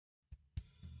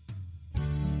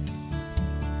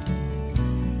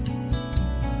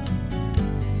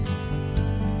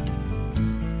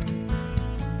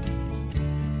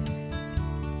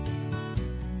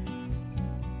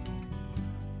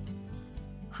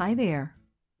Hi there,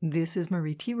 this is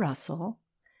Marie T. Russell.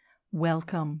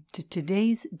 Welcome to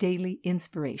today's Daily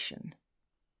Inspiration.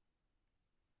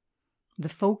 The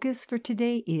focus for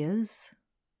today is,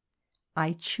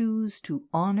 I choose to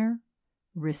honor,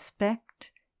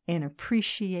 respect, and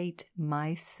appreciate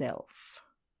myself.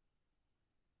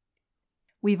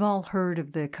 We've all heard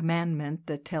of the commandment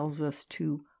that tells us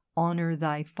to honor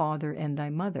thy father and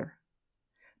thy mother,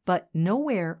 but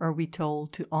nowhere are we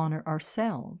told to honor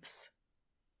ourselves.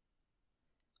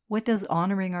 What does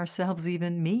honoring ourselves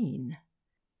even mean?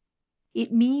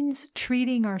 It means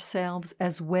treating ourselves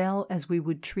as well as we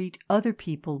would treat other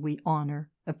people we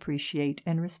honor, appreciate,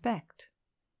 and respect.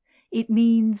 It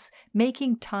means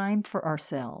making time for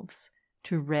ourselves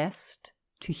to rest,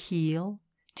 to heal,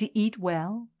 to eat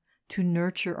well, to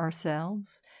nurture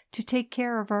ourselves, to take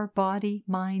care of our body,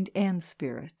 mind, and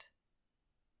spirit.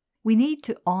 We need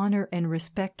to honor and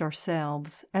respect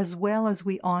ourselves as well as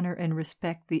we honor and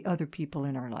respect the other people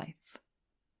in our life.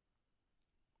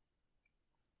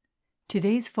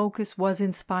 Today's focus was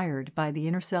inspired by the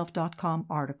InnerSelf.com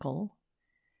article,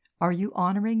 Are You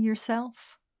Honoring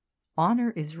Yourself?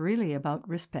 Honor is really about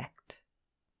respect.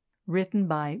 Written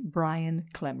by Brian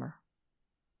Klemmer.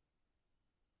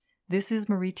 This is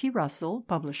Marie T. Russell,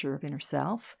 publisher of Inner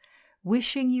Self,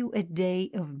 wishing you a day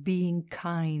of being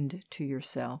kind to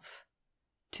yourself,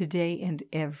 today and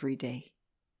every day.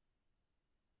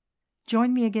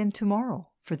 Join me again tomorrow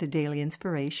for the daily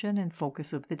inspiration and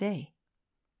focus of the day.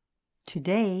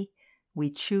 Today, we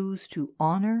choose to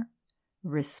honor,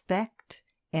 respect,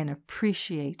 and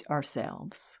appreciate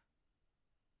ourselves.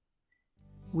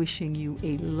 Wishing you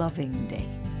a loving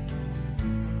day.